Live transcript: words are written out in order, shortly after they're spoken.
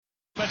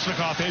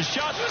Svechnikov, his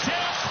shot was tipped,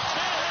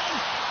 and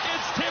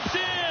it's tipped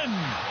in.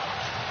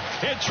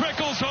 It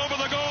trickles over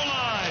the goal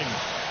line.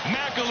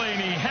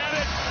 McElhinney had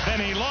it,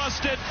 then he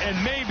lost it,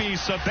 and maybe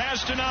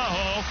Sebastian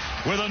Aho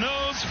with a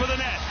nose for the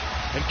net.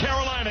 And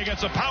Carolina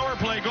gets a power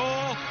play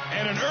goal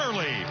and an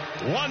early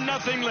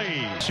 1-0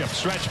 lead.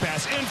 Stretch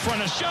pass in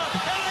front of shot and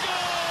a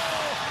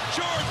goal!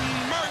 Jordan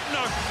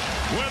Martinook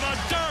with a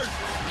dart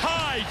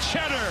high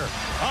cheddar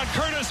on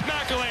Curtis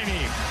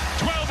McElhinney.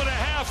 12 and a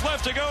half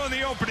left to go in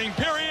the opening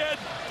period.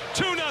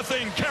 2-0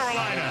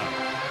 Carolina.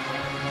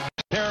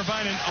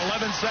 Teravainen,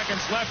 11 seconds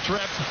left,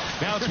 tripped.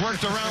 Now it's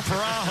worked around for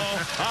Aho.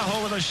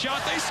 Aho with a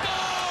shot. They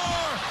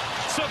score!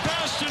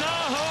 Sebastian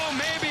Aho,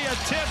 maybe a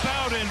tip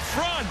out in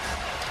front.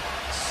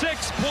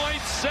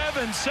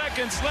 6.7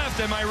 seconds left.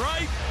 Am I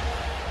right?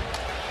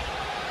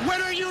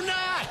 When are you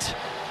not?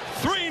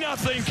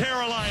 3-0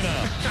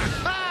 Carolina.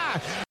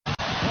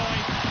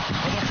 Point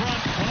for the front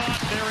slot.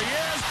 There he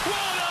is.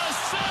 What a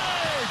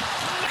save!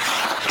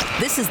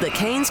 This is the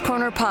Canes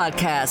Corner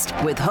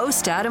Podcast with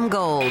host Adam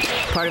Gold,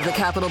 part of the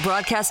Capital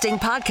Broadcasting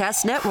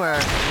Podcast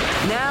Network.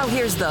 Now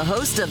here's the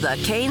host of the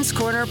Canes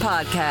Corner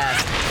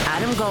Podcast,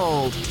 Adam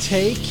Gold.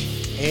 Take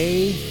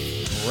a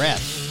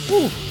breath.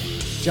 Whew.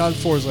 John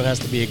Forsland has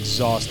to be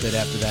exhausted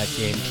after that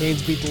game.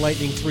 Canes beat the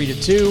Lightning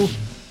 3-2.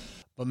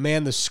 But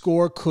man, the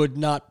score could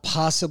not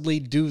possibly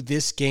do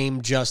this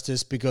game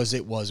justice because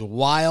it was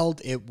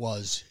wild. It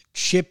was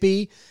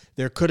chippy.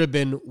 There could have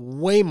been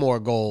way more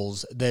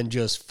goals than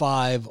just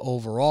 5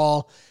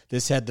 overall.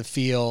 This had the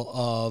feel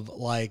of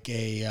like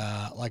a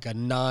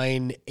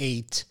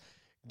 9-8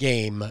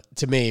 game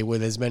to me,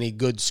 with as many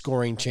good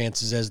scoring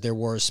chances as there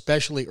were,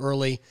 especially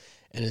early,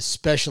 and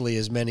especially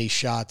as many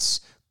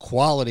shots,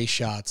 quality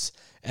shots,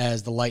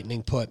 as the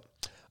Lightning put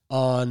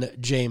on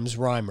James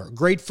Reimer.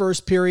 Great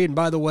first period. And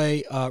by the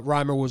way,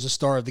 Reimer was the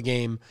star of the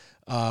game.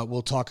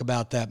 We'll talk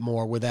about that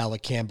more with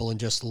Alec Campbell in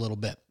just a little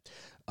bit.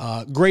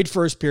 Great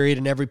first period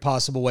in every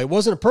possible way. It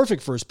wasn't a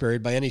perfect first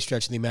period by any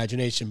stretch of the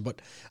imagination,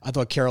 but I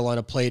thought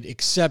Carolina played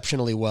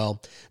exceptionally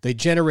well. They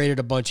generated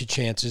a bunch of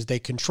chances. They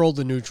controlled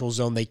the neutral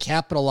zone. They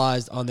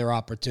capitalized on their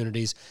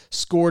opportunities,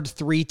 scored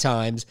 3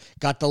 times,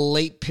 got the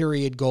late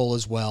period goal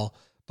as well.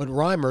 But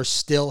Reimer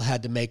still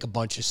had to make a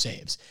bunch of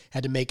saves,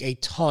 had to make a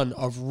ton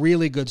of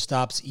really good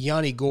stops.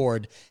 Yanni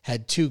Gourde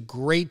had 2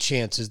 great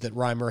chances that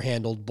Reimer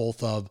handled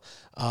both of,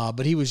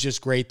 but he was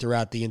just great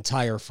throughout the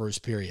entire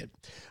first period.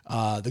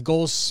 The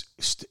goals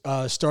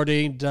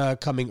started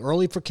coming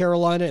early for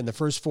Carolina in the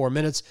first 4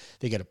 minutes.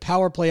 They get a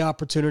power play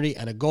opportunity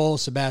and a goal.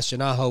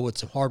 Sebastian Aho, with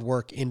some hard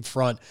work in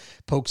front,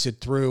 pokes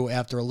it through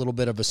after a little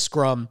bit of a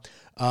scrum.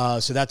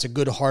 So that's a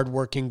good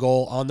hard-working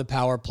goal on the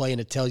power play,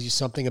 and it tells you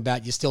something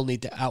about you still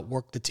need to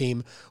outwork the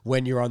team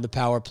when you're on the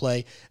power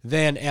play.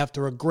 Then,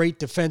 after a great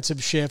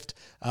defensive shift,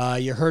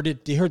 you heard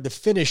the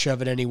finish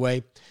of it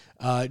anyway.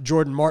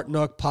 Jordan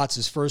Martinook pots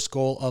his first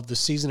goal of the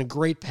season. A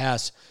great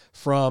pass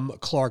from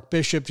Clark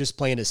Bishop, just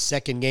playing his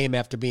second game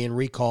after being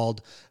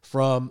recalled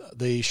from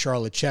the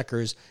Charlotte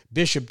Checkers.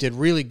 Bishop did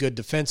really good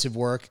defensive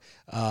work,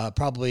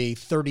 probably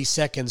 30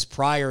 seconds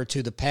prior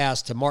to the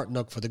pass to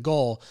Martinook for the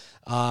goal.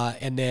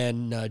 And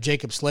then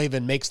Jacob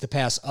Slavin makes the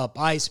pass up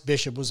ice.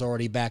 Bishop was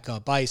already back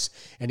up ice,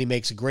 and he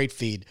makes a great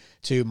feed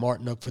to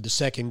Martinook for the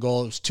second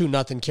goal. It was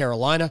 2-0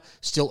 Carolina,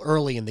 still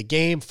early in the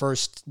game.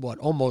 First, I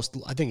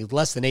think it's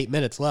less than 8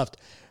 minutes left.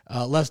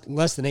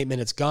 Less than 8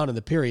 minutes gone in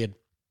the period.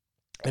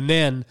 And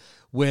then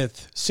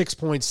with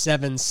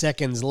 6.7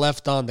 seconds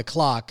left on the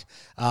clock,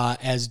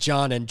 as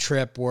John and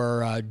Tripp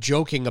were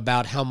joking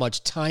about how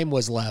much time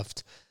was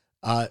left,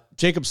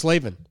 Jacob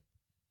Slavin,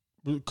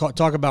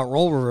 talk about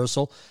role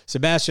reversal.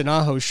 Sebastian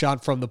Aho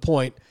shot from the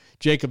point.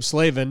 Jacob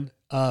Slavin,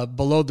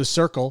 below the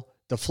circle,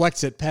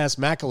 deflects it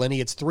past McElhinney.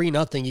 It's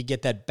 3-0. You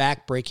get that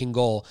back-breaking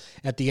goal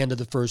at the end of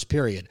the first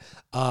period.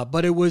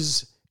 But it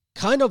was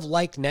kind of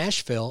like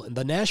Nashville, in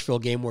the Nashville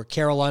game where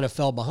Carolina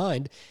fell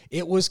behind.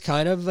 It was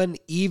kind of an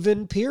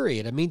even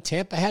period. I mean,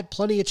 Tampa had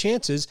plenty of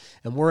chances,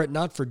 and were it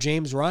not for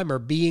James Reimer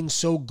being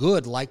so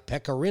good like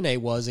Pekka Rinne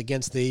was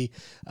against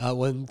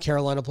when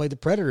Carolina played the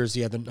Predators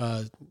the other,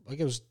 I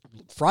think it was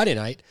Friday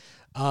night,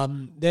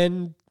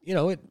 then,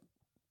 it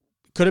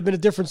could have been a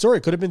different story.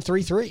 It could have been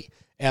 3-3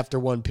 after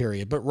one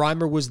period. But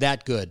Reimer was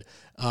that good,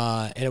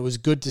 and it was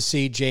good to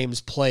see James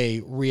play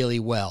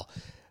really well.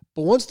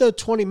 But once the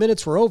 20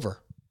 minutes were over,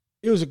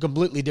 it was a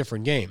completely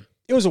different game.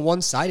 It was a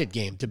one-sided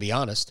game, to be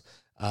honest.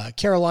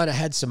 Carolina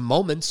had some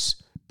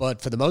moments,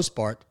 but for the most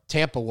part,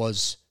 Tampa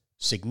was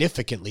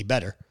significantly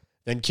better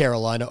than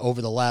Carolina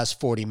over the last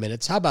 40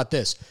 minutes. How about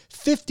this?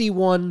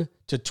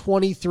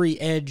 51-23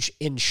 edge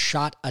in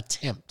shot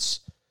attempts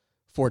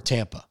for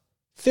Tampa.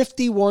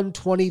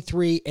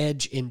 51-23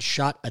 edge in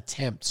shot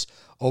attempts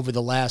over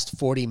the last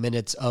 40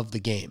 minutes of the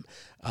game.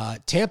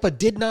 Tampa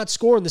did not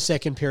score in the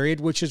second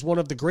period, which is one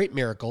of the great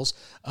miracles,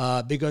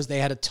 because they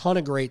had a ton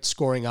of great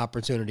scoring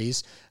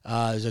opportunities.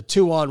 There's a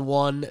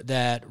 2-on-1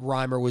 that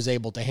Reimer was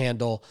able to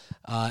handle,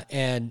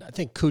 and I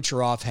think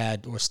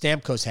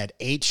Stamkos had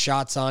 8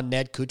 shots on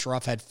net.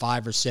 Kucherov had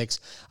 5 or 6.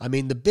 I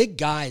mean, the big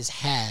guys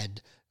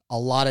had a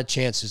lot of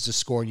chances to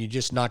score, and you're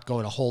just not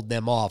going to hold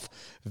them off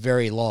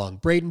very long.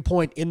 Braden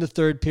Point in the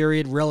third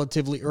period,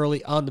 relatively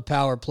early on the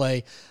power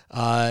play.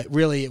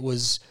 Really, it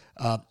was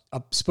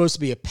supposed to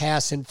be a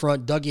pass in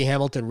front. Dougie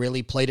Hamilton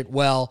really played it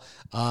well,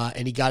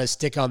 and he got his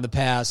stick on the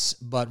pass,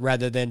 but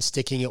rather than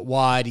sticking it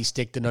wide, he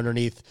sticked it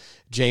underneath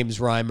James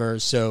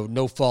Reimer. So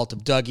no fault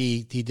of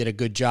Dougie. He did a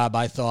good job,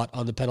 I thought,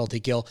 on the penalty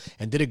kill,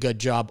 and did a good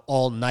job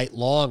all night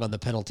long on the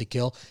penalty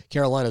kill.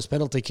 Carolina's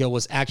penalty kill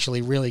was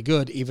actually really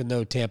good, even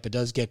though Tampa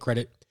does get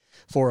credit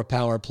for a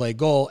power play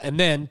goal. And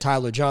then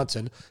Tyler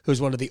Johnson, who's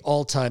one of the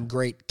all-time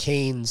great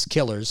Canes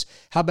killers.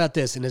 How about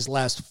this? In his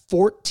last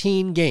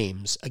 14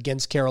 games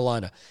against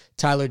Carolina,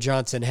 Tyler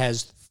Johnson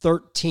has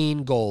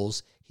 13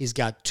 goals. He's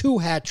got 2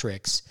 hat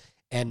tricks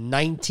and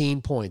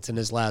 19 points in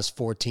his last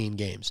 14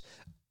 games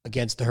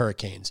against the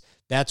Hurricanes.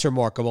 That's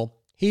remarkable.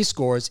 He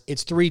scores.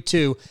 It's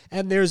 3-2,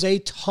 and there's a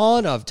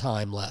ton of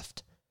time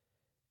left.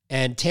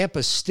 And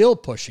Tampa's still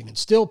pushing and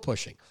still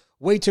pushing.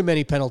 Way too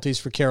many penalties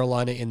for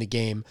Carolina in the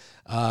game.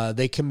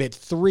 They commit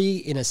 3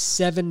 in a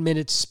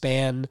 7-minute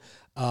span,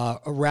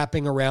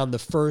 wrapping around the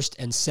first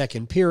and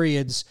second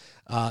periods.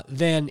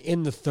 Then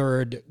in the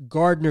third,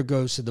 Gardner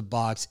goes to the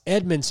box.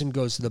 Edmondson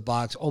goes to the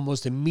box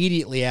almost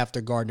immediately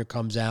after Gardner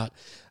comes out.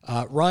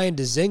 Ryan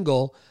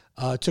Dzingel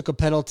took a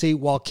penalty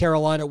while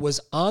Carolina was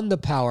on the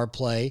power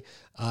play,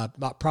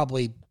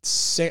 probably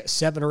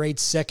 7 or 8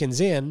 seconds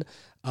in.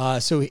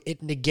 So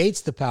it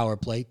negates the power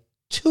play.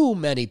 Too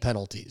many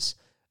penalties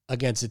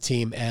against a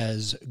team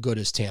as good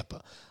as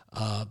Tampa.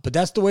 But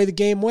that's the way the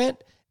game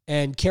went,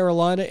 and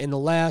Carolina in the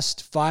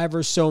last 5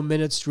 or so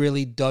minutes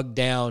really dug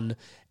down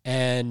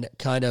and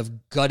kind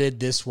of gutted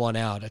this one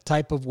out. A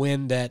type of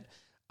win that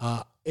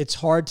it's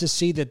hard to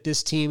see that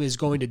this team is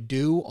going to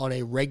do on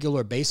a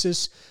regular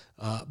basis,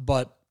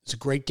 but it's a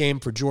great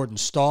game for Jordan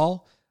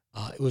Stahl.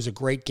 It was a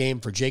great game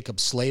for Jacob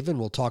Slavin.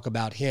 We'll talk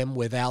about him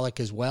with Alec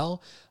as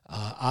well.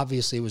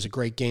 Obviously, it was a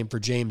great game for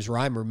James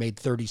Reimer, made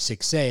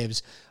 36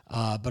 saves.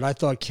 But I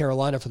thought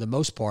Carolina, for the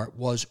most part,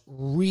 was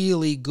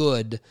really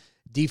good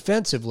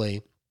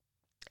defensively.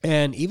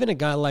 And even a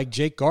guy like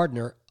Jake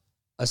Gardner,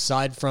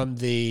 aside from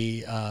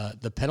the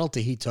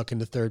penalty he took in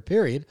the third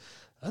period,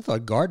 I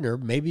thought Gardner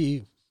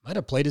maybe might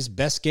have played his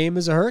best game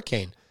as a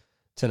Hurricane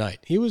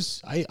tonight.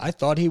 I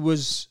thought he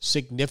was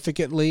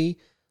significantly,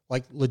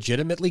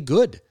 legitimately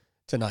good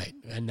tonight.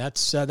 And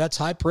that's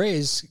high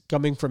praise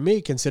coming from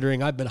me,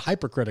 considering I've been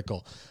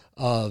hypercritical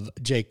of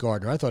Jake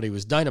Gardner. I thought he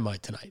was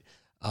dynamite tonight.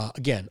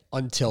 Again,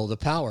 until the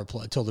power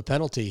play, until the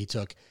penalty he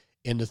took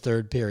in the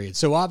third period.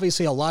 So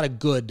obviously a lot of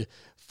good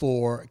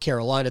for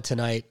Carolina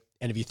tonight.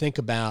 And if you think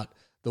about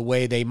the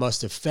way they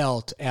must have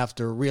felt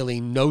after really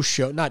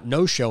not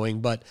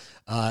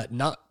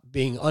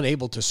being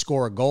unable to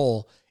score a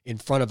goal in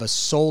front of a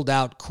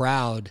sold-out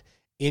crowd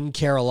in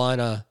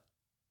Carolina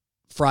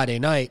Friday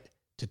night,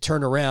 to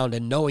turn around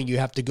and knowing you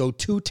have to go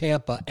to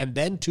Tampa and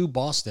then to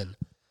Boston,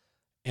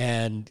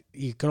 and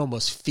you can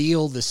almost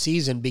feel the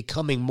season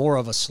becoming more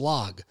of a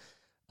slog.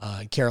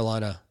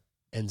 Carolina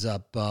ends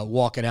up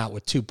walking out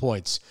with 2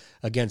 points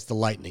against the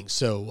Lightning.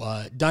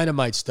 So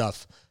dynamite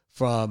stuff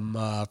from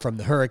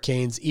the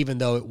Hurricanes, even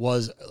though it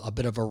was a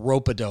bit of a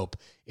rope-a-dope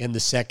in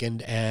the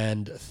second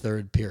and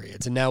third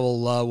periods. And now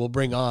we'll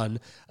bring on,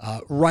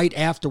 right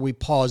after we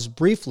pause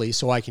briefly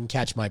so I can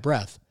catch my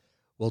breath,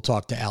 we'll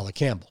talk to Alec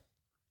Campbell.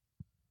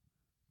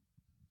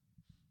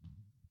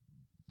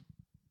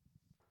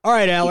 All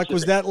right, Alec,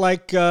 was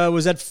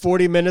that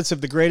 40 minutes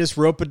of the greatest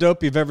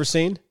rope-a-dope you've ever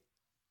seen?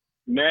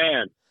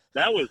 Man,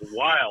 that was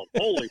wild.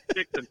 Holy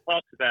sticks and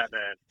pucks,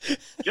 Batman.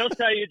 Just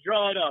how you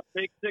draw it up.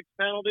 Take 6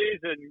 penalties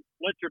and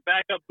let your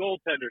backup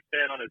goaltender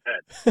stand on his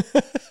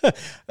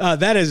head.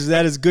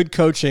 That is good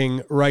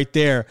coaching right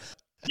there.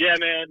 Yeah,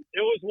 man.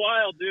 It was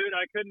wild, dude.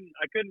 I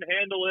couldn't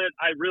handle it.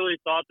 I really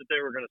thought that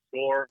they were going to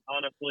score,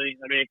 honestly.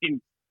 I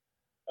mean,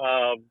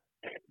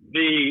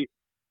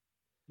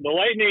 the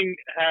Lightning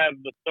have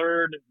the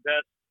 3rd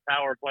best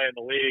power play in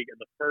the league and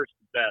the 1st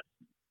best.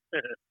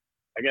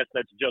 I guess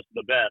that's just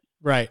the best.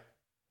 Right.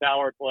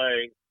 Power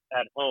play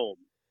at home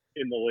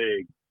in the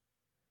league.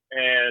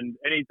 And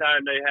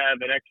anytime they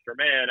have an extra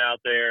man out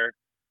there,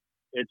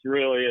 it's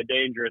really a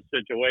dangerous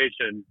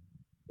situation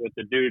with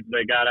the dudes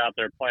they got out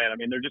there playing. I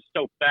mean, they're just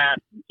so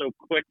fast and so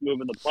quick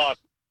moving the puck.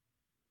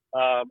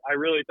 I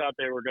really thought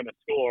they were going to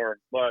score,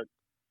 but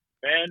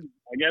man,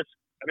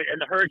 and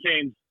the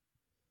Hurricanes,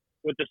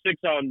 with the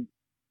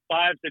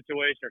 6-on-5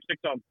 situation or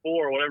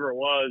 6-on-4, whatever it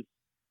was,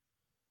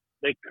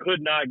 they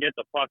could not get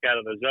the puck out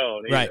of the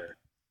zone either. Right.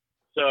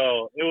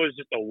 So it was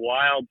just a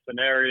wild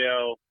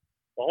scenario.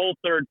 The whole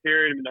third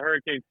period, the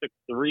Hurricanes took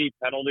 3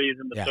 penalties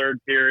in the third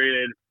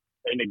period.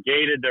 They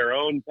negated their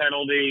own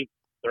penalty,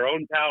 their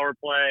own power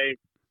play,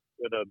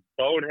 with a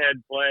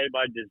bonehead play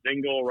by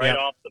Dzingel right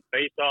off the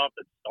face-off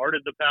that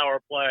started the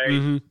power play.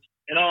 Mm-hmm.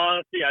 In all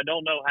honesty, I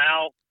don't know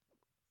how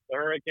the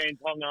Hurricanes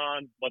hung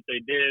on, but they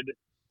did.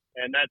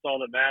 And that's all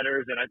that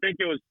matters. And I think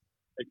it was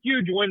a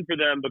huge win for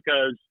them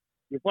because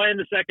you're playing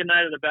the second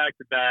night of the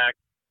back-to-back.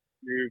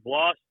 You've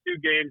lost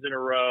 2 games in a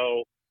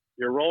row.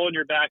 You're rolling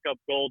your backup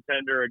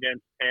goaltender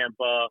against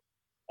Tampa,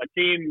 a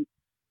team.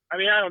 I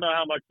mean, I don't know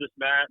how much this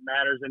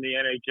matters in the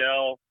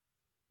NHL,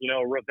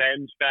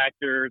 revenge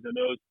factors and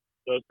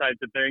those types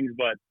of things,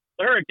 but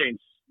the Hurricanes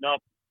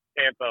snuffed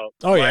Tampa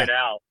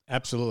out.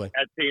 Absolutely.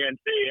 At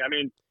PNC. I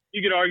mean,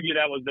 you could argue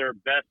that was their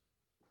best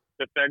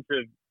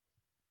defensive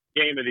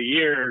game of the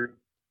year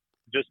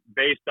just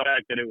based on the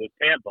fact that it was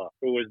Tampa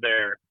who was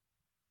there.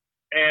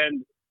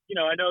 And,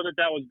 I know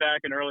that was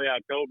back in early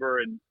October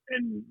in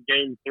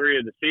game 3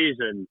 of the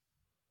season,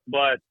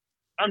 but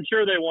I'm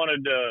sure they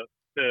wanted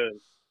to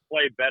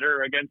play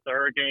better against the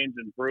Hurricanes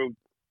and prove,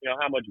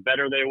 how much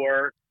better they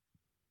were.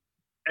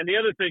 And the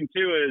other thing,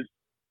 too, is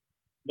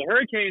the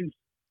Hurricanes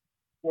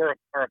are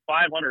a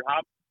 500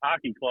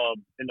 hockey club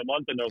in the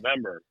month of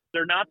November.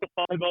 They're not the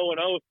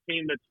 5-0-0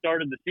 team that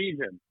started the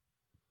season,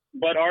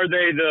 but are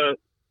they the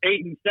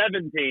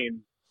 8-7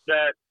 team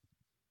that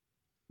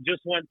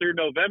just went through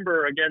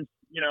November against,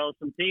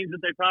 some teams that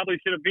they probably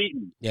should have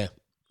beaten? Yeah.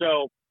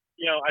 So,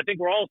 I think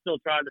we're all still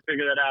trying to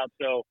figure that out.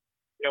 So,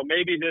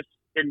 maybe this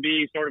can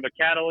be sort of a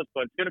catalyst,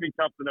 but it's going to be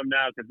tough for them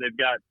now because they've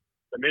got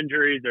some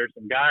injuries. There's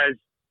some guys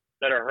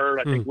that are hurt.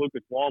 I think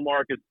Lucas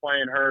Wallmark is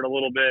playing hurt a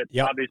little bit.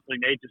 Yep. Obviously,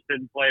 Nate just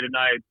didn't play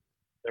tonight.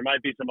 There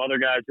might be some other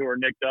guys who are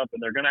nicked up,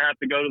 and they're going to have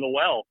to go to the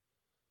well,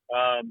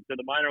 to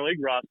the minor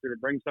league roster to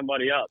bring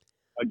somebody up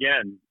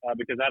again,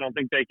 because I don't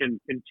think they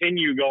can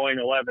continue going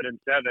 11-7,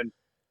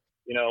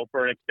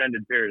 for an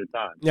extended period of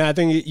time. Yeah, I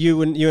think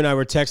you and I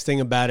were texting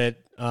about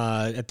it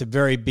at the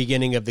very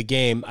beginning of the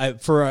game.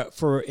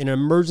 For an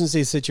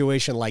emergency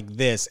situation like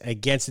this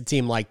against a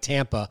team like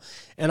Tampa,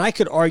 and I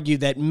could argue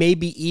that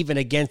maybe even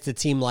against a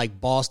team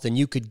like Boston,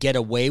 you could get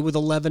away with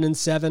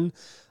 11-7.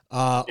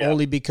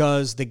 Only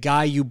because the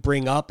guy you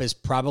bring up is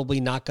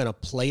probably not going to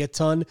play a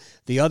ton.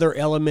 The other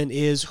element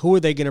is, who are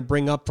they going to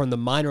bring up from the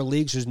minor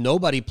leagues? There's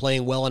nobody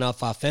playing well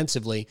enough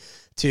offensively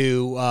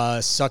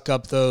to suck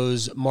up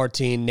those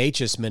Martin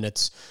Necas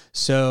minutes.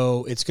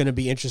 So it's going to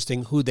be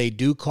interesting who they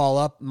do call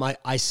up.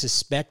 I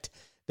suspect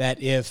that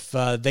if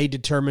they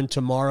determine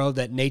tomorrow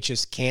that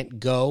Necas can't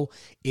go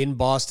in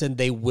Boston,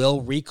 they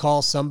will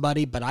recall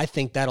somebody. But I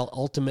think that'll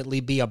ultimately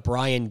be a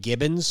Brian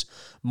Gibbons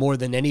more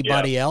than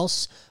anybody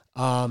else.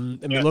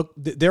 Look,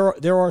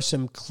 there are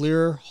some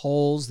clear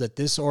holes that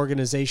this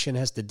organization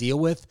has to deal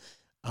with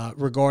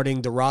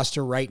regarding the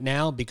roster right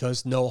now,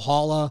 because no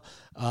Halla,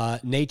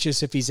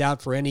 Necas, if he's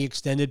out for any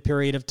extended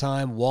period of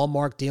time,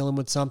 Wallmark dealing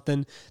with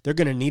something. They're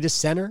going to need a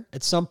center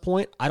at some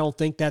point. I don't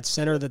think that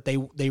center that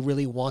they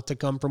really want to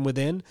come from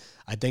within.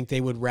 I think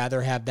they would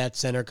rather have that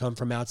center come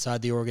from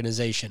outside the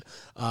organization.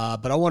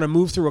 But I want to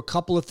move through a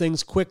couple of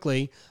things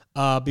quickly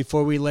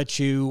before we let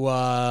you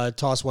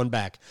toss one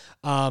back.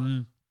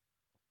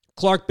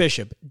 Clark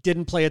Bishop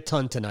didn't play a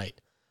ton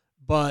tonight,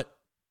 but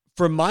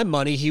for my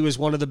money, he was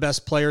one of the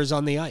best players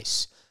on the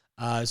ice.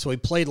 So he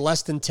played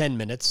less than 10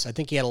 minutes. I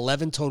think he had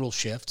 11 total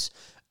shifts.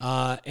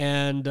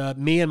 And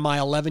me and my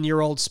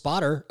 11-year-old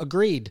spotter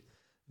agreed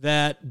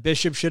that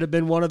Bishop should have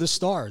been one of the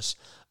stars,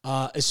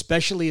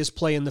 especially his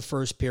play in the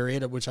first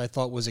period, which I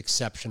thought was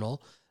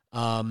exceptional.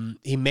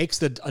 He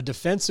makes a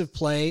defensive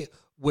play,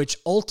 which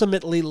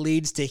ultimately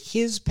leads to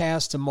his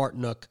pass to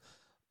Martinook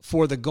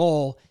for the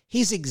goal.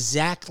 He's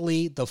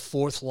exactly the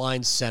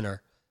fourth-line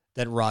center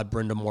that Rod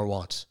Brindamore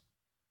wants.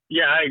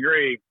 Yeah, I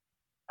agree.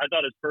 I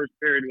thought his first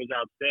period was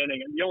outstanding.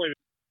 And the only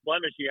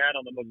blemish he had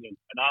on them was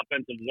an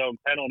offensive zone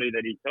penalty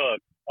that he took.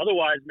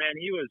 Otherwise, man,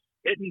 he was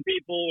hitting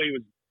people. He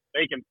was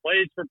making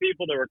plays for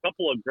people. There were a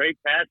couple of great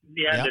passes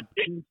he had that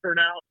didn't turn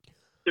out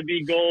to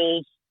be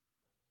goals.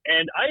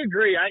 And I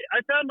agree. I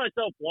found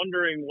myself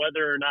wondering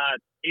whether or not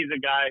he's a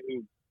guy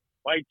who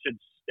might should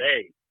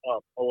stay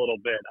up a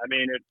little bit. I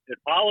mean, if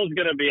Holla's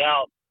going to be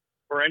out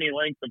for any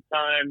length of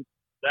time,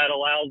 that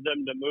allows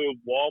them to move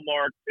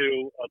Wallmark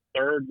to a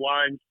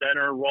third-line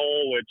center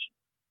role, which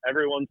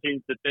everyone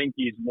seems to think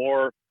he's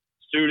more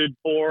suited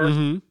for.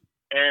 Mm-hmm.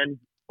 And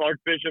Clark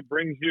Bishop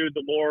brings you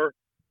the more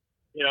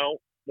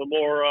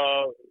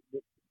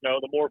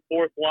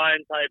fourth-line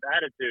type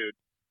attitude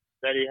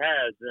that he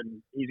has.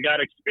 And he's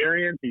got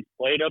experience. He's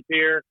played up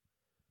here.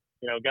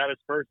 Got his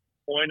first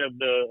point of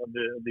the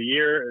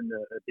year at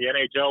the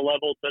NHL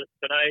level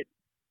tonight.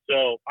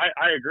 So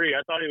I agree.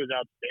 I thought he was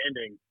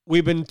outstanding.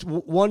 We've been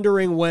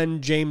wondering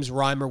when James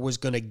Reimer was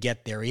going to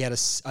get there. He had a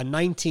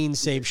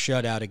 19-save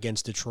shutout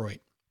against Detroit.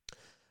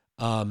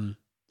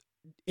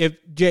 If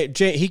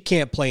he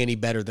can't play any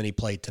better than he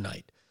played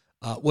tonight.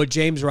 What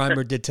James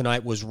Reimer did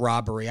tonight was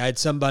robbery. I had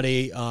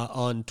somebody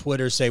on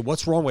Twitter say,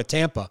 "What's wrong with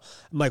Tampa?"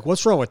 I'm like,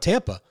 "What's wrong with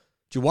Tampa?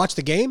 Did you watch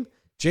the game?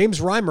 James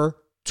Reimer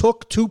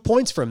took 2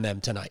 points from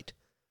them tonight.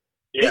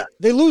 Yeah,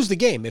 they lose the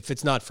game if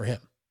it's not for him."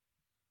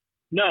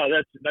 No,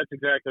 that's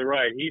exactly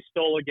right. He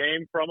stole a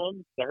game from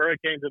them. The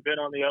Hurricanes have been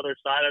on the other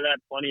side of that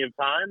plenty of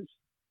times.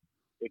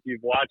 If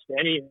you've watched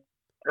any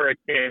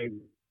Hurricane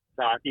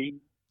hockey,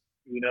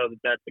 you know that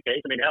that's the case.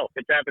 I mean, hell,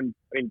 it's happened.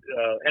 I mean,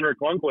 Henrik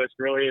Lundqvist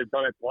really has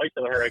done it twice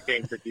to the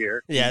Hurricanes this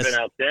year. Yes. He's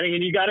been outstanding,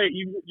 and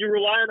you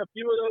rely on a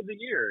few of those a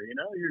year.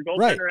 Your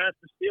goaltender has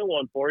to steal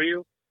one for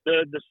you.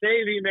 the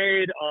save he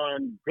made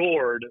on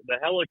Gord, the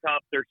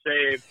helicopter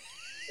save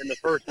in the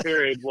first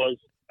period was,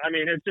 I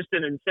mean, it's just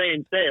an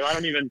insane save. I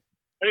don't even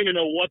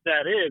know what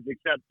that is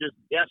except just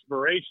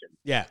desperation.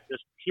 Yeah.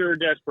 Just pure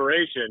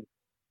desperation.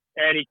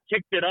 And he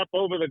kicked it up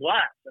over the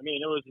glass. I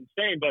mean, it was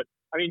insane. But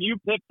I mean, you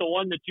pick the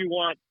one that you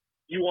want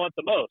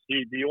the most. Do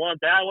you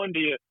want that one?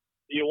 Do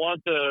you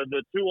want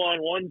the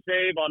 2-on-1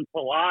 save on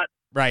Palat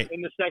right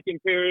in the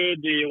second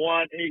period? Do you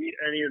want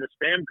any of the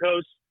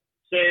Stamkos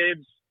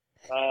saves?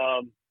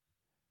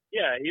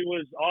 Yeah, he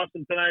was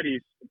awesome tonight.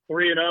 He's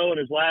 3-0 in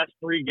his last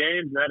 3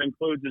 games. That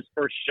includes his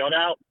first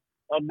shutout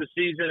of the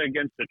season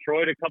against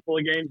Detroit a couple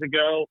of games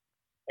ago.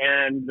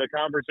 And the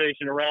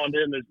conversation around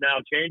him is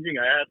now changing.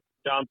 I asked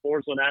John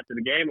Forslund after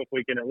the game if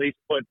we can at least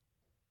put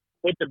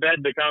to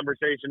bed the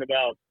conversation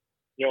about,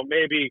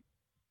 maybe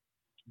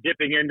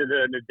dipping into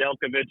the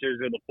Nedeljkovic's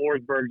or the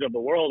Forsbergs of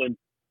the world. And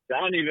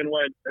John even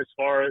went as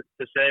far as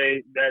to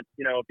say that,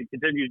 if he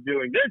continues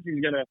doing this, he's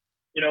going to,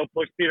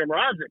 push Peter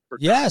Mrazek for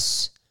time.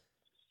 Yes.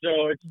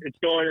 So it's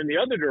going in the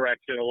other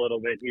direction a little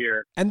bit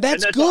here. And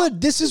that's good.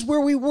 This is where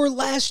we were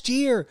last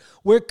year,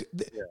 where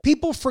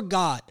people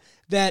forgot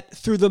that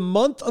through the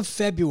month of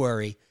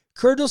February,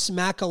 Curtis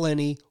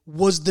McElhinney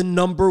was the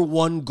number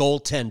 1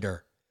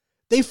 goaltender.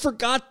 They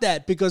forgot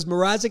that because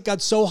Mrazek got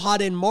so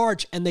hot in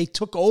March and they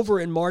took over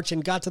in March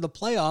and got to the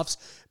playoffs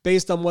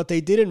based on what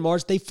they did in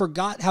March. They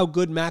forgot how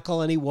good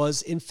McElhinney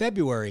was in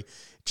February.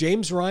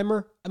 James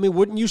Reimer, I mean,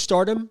 wouldn't you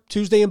start him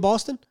Tuesday in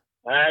Boston?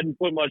 I hadn't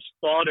put much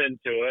thought into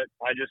it.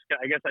 I guess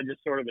I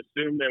just sort of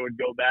assumed they would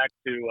go back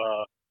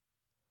to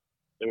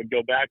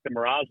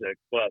Mrazek,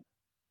 but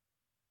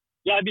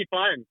yeah, I'd be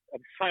fine. I'd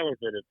be fine with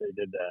it if they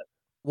did that.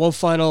 One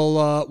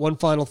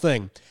final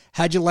thing.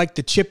 How'd you like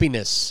the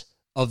chippiness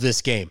of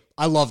this game?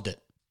 I loved it.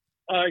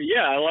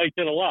 Yeah, I liked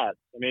it a lot.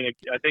 I mean,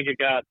 I think it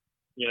got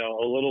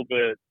a little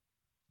bit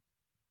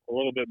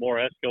more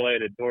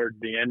escalated towards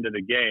the end of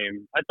the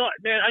game. I thought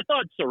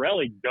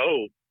Cirelli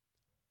dove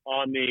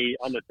on the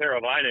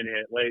Teravainen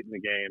hit late in the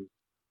game.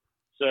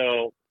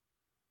 So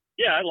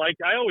yeah, I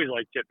always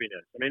like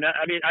chippiness. I mean,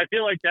 I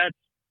feel like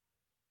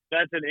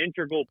that's an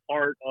integral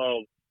part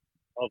of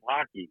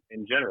hockey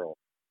in general.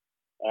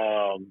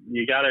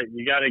 You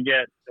gotta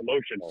get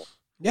emotional.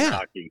 Yeah. In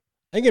hockey.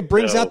 I think it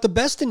brings out the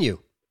best in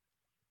you.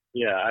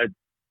 Yeah. I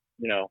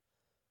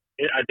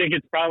think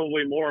it's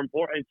probably more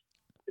important.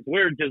 It's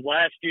weird because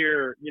last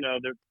year,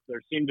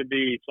 there seemed to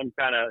be some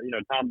kind of,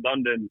 Tom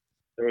Dundon,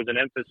 there was an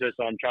emphasis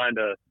on trying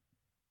to,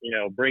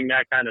 bring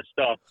that kind of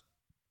stuff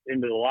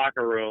into the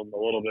locker room a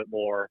little bit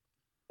more.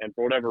 And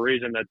for whatever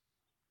reason, that,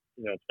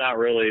 it's not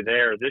really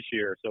there this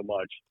year so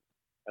much.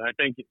 And I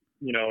think,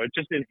 it's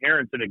just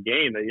inherent to the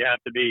game that you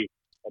have to be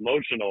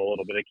emotional a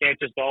little bit. It can't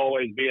just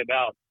always be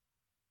about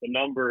the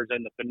numbers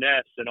and the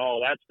finesse and all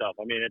that stuff.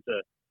 I mean, it's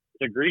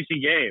a greasy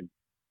game.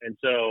 And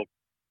so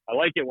I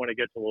like it when it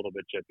gets a little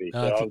bit chippy. So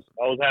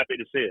I was happy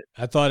to see it.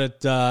 I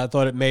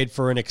thought it made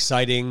for an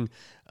exciting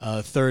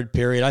third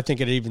period. I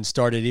think it even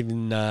started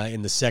in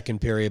the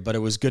second period, but it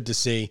was good to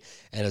see,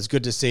 and it was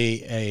good to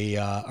see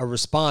a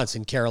response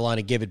in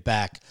Carolina give it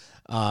back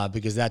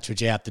because that's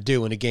what you have to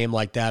do in a game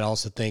like that. I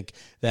also think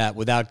that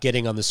without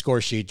getting on the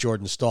score sheet,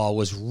 Jordan Staal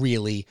was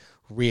really,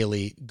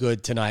 really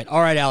good tonight.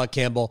 All right, Alec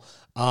Campbell,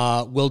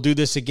 we'll do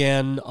this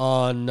again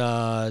on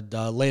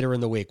later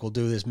in the week. We'll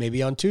do this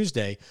maybe on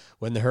Tuesday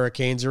when the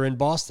Hurricanes are in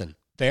Boston.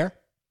 Fair?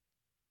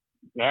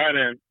 All right,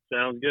 man.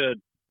 Sounds good.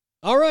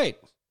 All right.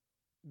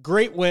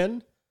 Great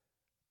win.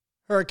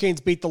 Hurricanes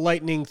beat the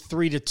Lightning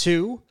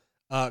 3-2.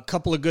 A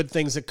couple of good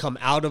things that come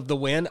out of the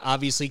win.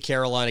 Obviously,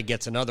 Carolina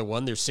gets another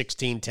one. They're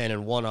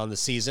 16-10-1 on the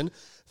season.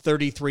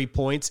 33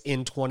 points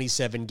in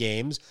 27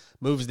 games.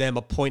 Moves them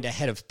a point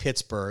ahead of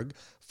Pittsburgh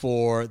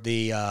for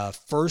the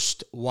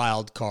first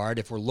wild card.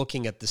 If we're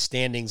looking at the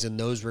standings in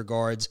those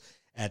regards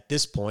at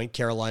this point,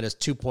 Carolina's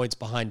 2 points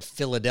behind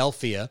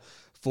Philadelphia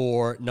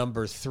for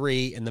number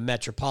 3 in the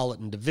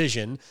Metropolitan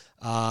Division,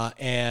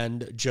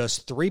 and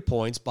just 3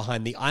 points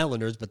behind the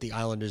Islanders, but the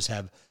Islanders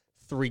have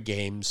 3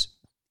 games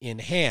in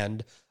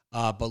hand.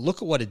 But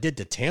look at what it did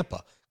to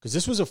Tampa, because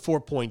this was a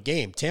 4-point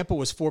game. Tampa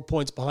was 4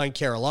 points behind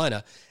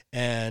Carolina,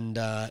 and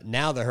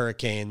now the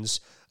Hurricanes,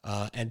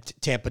 and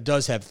Tampa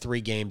does have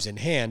 3 games in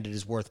hand. It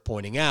is worth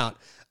pointing out.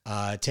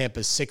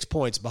 Tampa's 6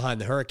 points behind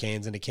the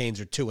Hurricanes, and the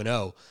Canes are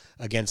 2-0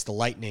 against the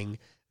Lightning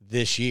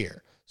this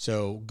year.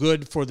 So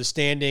good for the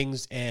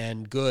standings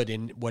and good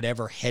in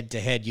whatever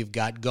head-to-head you've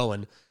got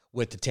going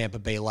with the Tampa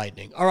Bay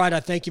Lightning. All right,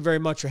 I thank you very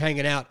much for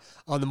hanging out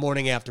on the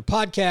Morning After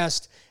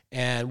podcast,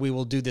 and we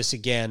will do this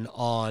again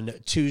on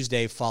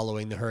Tuesday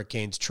following the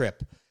Hurricanes'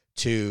 trip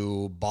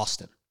to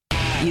Boston.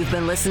 You've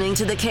been listening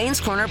to the Canes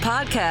Corner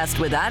podcast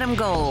with Adam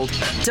Gold.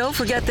 Don't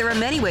forget there are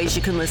many ways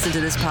you can listen to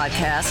this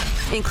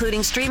podcast,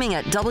 including streaming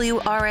at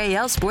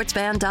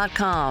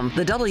WRALSportsFan.com,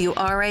 the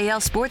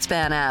WRAL Sports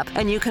Fan app,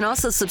 and you can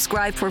also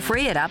subscribe for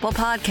free at Apple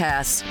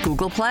Podcasts,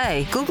 Google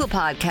Play, Google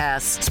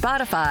Podcasts,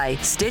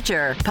 Spotify,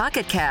 Stitcher,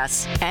 Pocket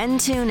Casts, and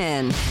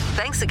TuneIn.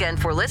 Thanks again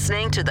for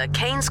listening to the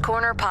Canes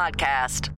Corner podcast.